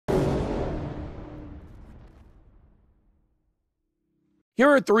Here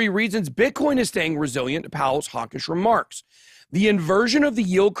are 3 reasons Bitcoin is staying resilient to Powell's hawkish remarks. The inversion of the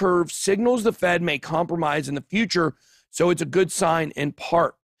yield curve signals the Fed may compromise in the future, so it's a good sign in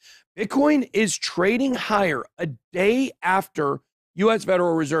part. Bitcoin is trading higher a day after U.S.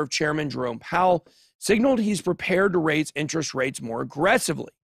 Federal Reserve Chairman Jerome Powell signaled he's prepared to raise interest rates more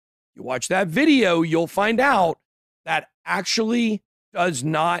aggressively. You watch that video, you'll find out that actually does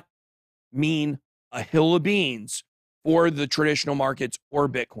not mean a hill of beans for the traditional markets or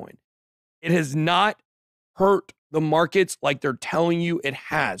Bitcoin. It has not hurt the markets like they're telling you it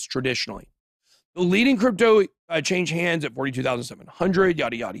has traditionally. The leading crypto changed hands at 42,700,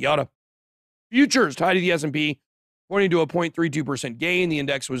 yada, yada, yada. Futures tied to the S&P, pointing to a 0.32% gain. The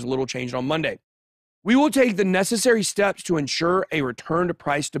index was a little changed on Monday. We will take the necessary steps to ensure a return to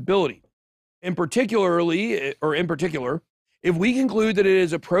price stability. In particular, if we conclude that it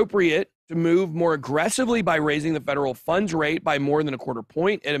is appropriate to move more aggressively by raising the federal funds rate by more than a quarter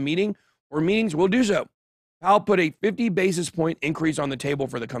point at a meeting or meetings, we'll do so. Powell put a 50 basis point increase on the table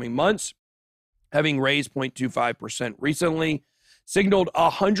for the coming months, having raised 0.25% recently, signaled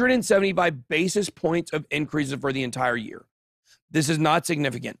 175 basis points of increases for the entire year. This is not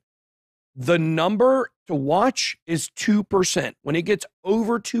significant. The number to watch is 2%. When it gets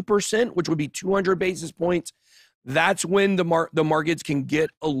over 2%, which would be 200 basis points, that's when the markets can get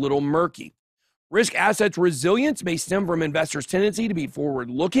a little murky. Risk assets resilience may stem from investors' tendency to be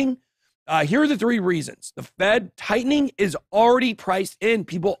forward-looking. Here are the 3 reasons. The Fed tightening is already priced in.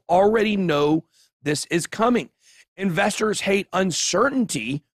 People already know this is coming. Investors hate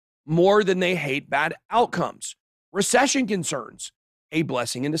uncertainty more than they hate bad outcomes. Recession concerns, a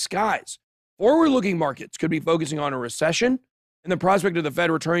blessing in disguise. Forward-looking markets could be focusing on a recession and the prospect of the Fed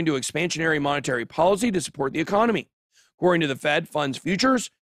returning to expansionary monetary policy to support the economy. According to the Fed funds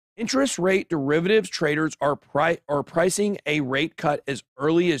futures, interest rate derivatives traders are pricing a rate cut as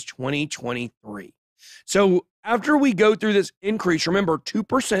early as 2023. So after we go through this increase, remember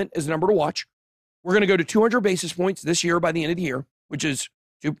 2% is the number to watch. We're going to go to 200 basis points this year by the end of the year, which is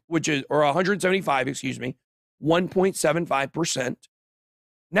 175, 1.75%.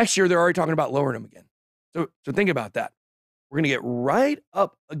 Next year, they're already talking about lowering them again. So think about that. We're going to get right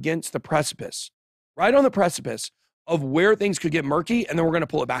up against the precipice, right on the precipice of where things could get murky, and then we're going to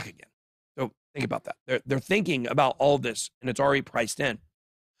pull it back again. So think about that. They're thinking about all this, and it's already priced in.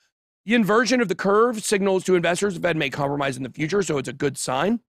 The inversion of the curve signals to investors the Fed may compromise in the future, so it's a good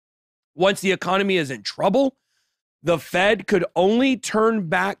sign. Once the economy is in trouble, the Fed could only turn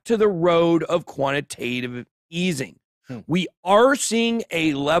back to the road of quantitative easing. We are seeing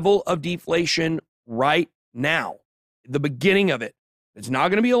a level of deflation right now, the beginning of it. It's not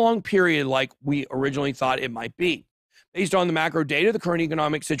going to be a long period like we originally thought it might be. Based on the macro data, the current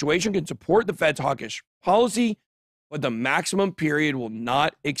economic situation can support the Fed's hawkish policy, but the maximum period will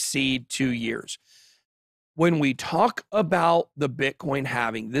not exceed 2 years. When we talk about the Bitcoin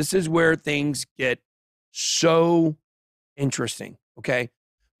halving, this is where things get so interesting, okay?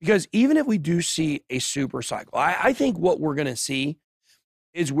 Because even if we do see a super cycle, I think what we're going to see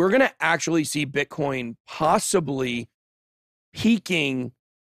is we're going to actually see Bitcoin possibly peaking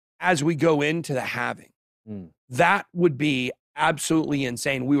as we go into the halving. That would be absolutely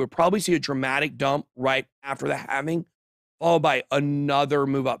insane. We would probably see a dramatic dump right after the halving, followed by another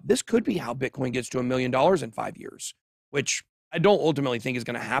move up. This could be how Bitcoin gets to $1 million in 5 years, which I don't ultimately think is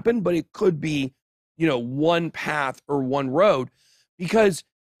going to happen, but it could be, one path or one road. Because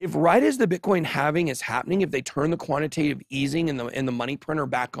if right as the Bitcoin halving is happening, if they turn the quantitative easing and the money printer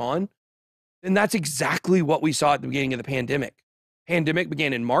back on, then that's exactly what we saw at the beginning of the pandemic. Pandemic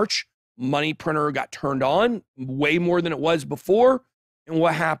began in March. Money printer got turned on way more than it was before. And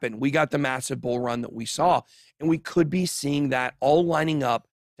what happened? We got the massive bull run that we saw. And we could be seeing that all lining up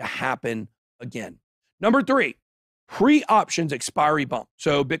to happen again. Number 3, pre-options expiry bump.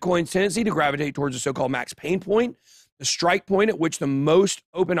 So Bitcoin's tendency to gravitate towards the so-called max pain point, the strike point at which the most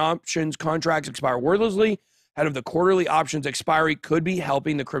open options contracts expire wordlessly ahead of the quarterly options expiry, could be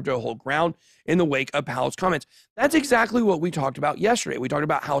helping the crypto hold ground in the wake of Powell's comments. That's exactly what we talked about yesterday. We talked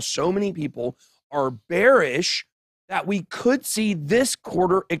about how so many people are bearish that we could see this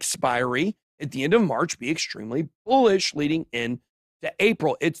quarter expiry at the end of March be extremely bullish leading into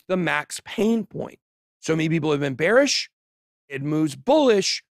April. It's the max pain point. So many people have been bearish. It moves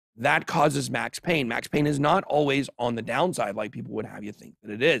bullish. That causes max pain. Max pain is not always on the downside like people would have you think that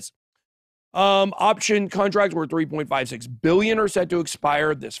it is. Option contracts worth $3.56 billion are set to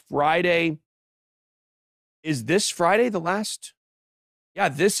expire this Friday. Is this Friday the last? Yeah,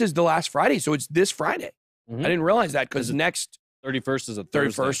 this is the last Friday. So it's this Friday. I didn't realize that because next 31st is a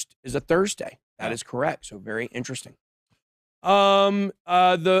Thursday. 31st is a Thursday. That is correct. So very interesting.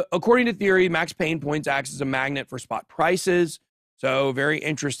 According to theory, max pain points acts as a magnet for spot prices. So very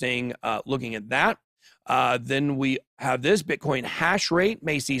interesting looking at that. Then we have this Bitcoin hash rate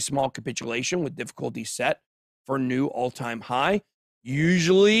may see small capitulation with difficulty set for new all-time high.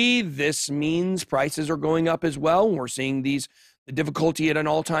 Usually this means prices are going up as well. We're seeing the difficulty at an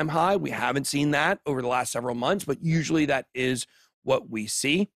all-time high. We haven't seen that over the last several months, but usually that is what we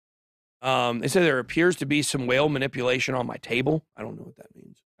see. They say there appears to be some whale manipulation on my table. I don't know what that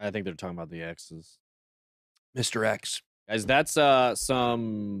means. I think they're talking about the X's. Mr. X. Guys, that's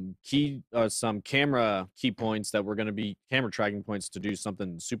some camera key points that we're going to be camera tracking points to do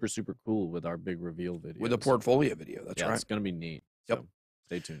something super, super cool with our big reveal video. With a portfolio video. That's right. It's going to be neat. Yep. So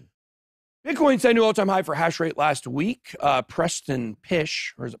stay tuned. Bitcoin set a new all-time high for hash rate last week. Preston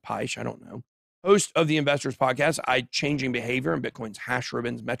Pish, or is it Pish? I don't know. Host of the Investors Podcast, eyed changing behavior in Bitcoin's hash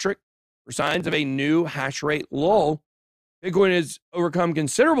ribbons metric for signs of a new hash rate lull. Bitcoin has overcome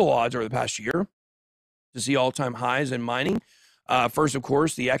considerable odds over the past year to see all-time highs in mining. First, of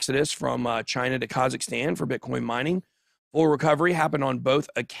course, the exodus from China to Kazakhstan for Bitcoin mining. Full recovery happened on both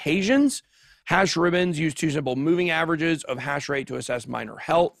occasions. Hash ribbons use two simple moving averages of hash rate to assess miner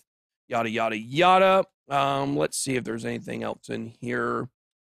health. Yada, yada, yada. Let's see if there's anything else in here.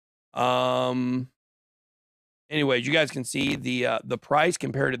 Anyways, you guys can see the price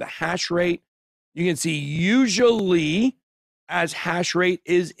compared to the hash rate. You can see usually as hash rate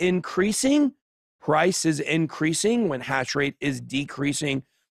is increasing, price is increasing. When hash rate is decreasing,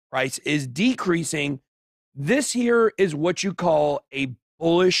 price is decreasing. This here is what you call a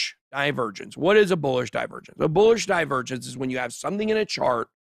bullish divergence. What is a bullish divergence? A bullish divergence is when you have something in a chart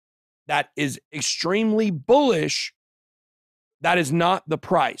that is extremely bullish, that is not the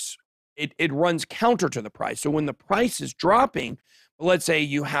price. It runs counter to the price. So when the price is dropping, let's say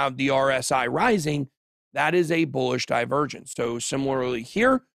you have the RSI rising, that is a bullish divergence. So similarly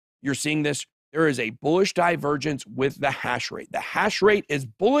here, you're seeing this. There is a bullish divergence with the hash rate. The hash rate is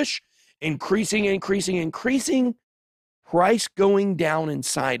bullish, increasing, increasing, increasing, price going down and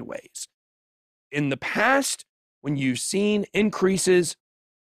sideways. In the past, when you've seen increases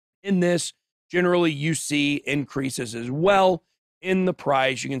in this, generally you see increases as well in the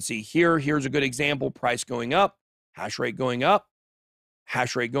price. You can see here, here's a good example, price going up, hash rate going up,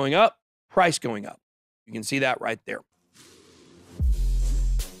 hash rate going up, price going up. You can see that right there.